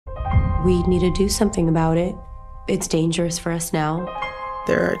We need to do something about it. It's dangerous for us now.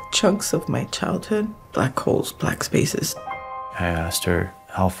 There are chunks of my childhood, black holes, black spaces. I asked her,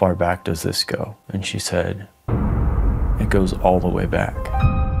 how far back does this go? And she said, it goes all the way back.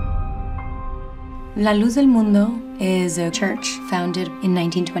 La Luz del Mundo is a church founded in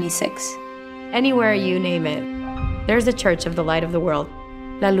 1926. Anywhere you name it, there's a church of the light of the world.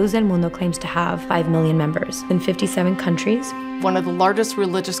 La Luz del Mundo claims to have 5 million members in 57 countries. One of the largest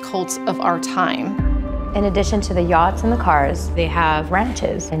religious cults of our time. In addition to the yachts and the cars, they have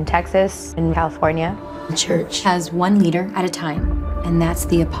ranches in Texas and California. The church has one leader at a time, and that's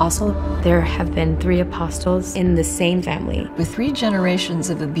the apostle. There have been 3 apostles in the same family. With 3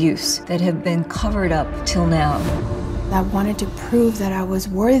 generations of abuse that have been covered up till now. I wanted to prove that I was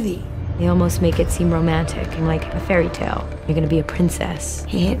worthy. They almost make it seem romantic and like a fairy tale. You're gonna be a princess.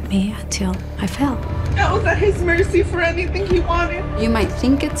 He hit me until I fell. That was at his mercy for anything he wanted. You might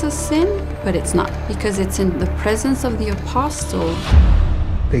think it's a sin, but it's not, because it's in the presence of the apostle.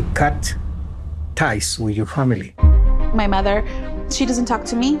 They cut ties with your family. My mother, she doesn't talk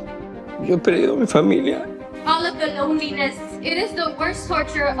to me. Yo he perdido mi familia. All of the loneliness, it is the worst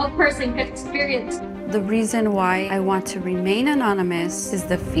torture a person can experience. The reason why I want to remain anonymous is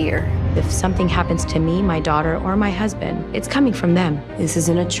the fear. If something happens to me, my daughter, or my husband, it's coming from them. This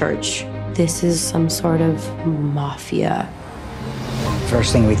isn't a church. This is some sort of mafia.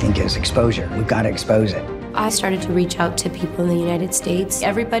 First thing we think is exposure. We've got to expose it. I started to reach out to people in the United States.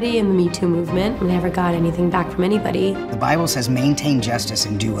 Everybody in the Me Too movement never got anything back from anybody. The Bible says maintain justice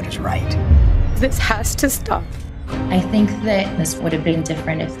and do what is right. This has to stop. I think that this would have been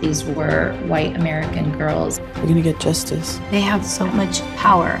different if these were white American girls. We're gonna get justice. They have so much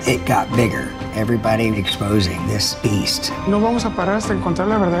power. It got bigger. Everybody exposing this beast. No vamos a parar hasta encontrar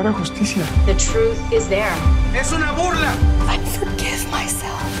la verdadera justicia. The truth is there. Es una burla. I forgive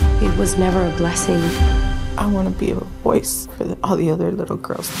myself. It was never a blessing. I want to be a voice for all the other little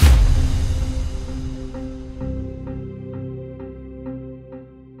girls.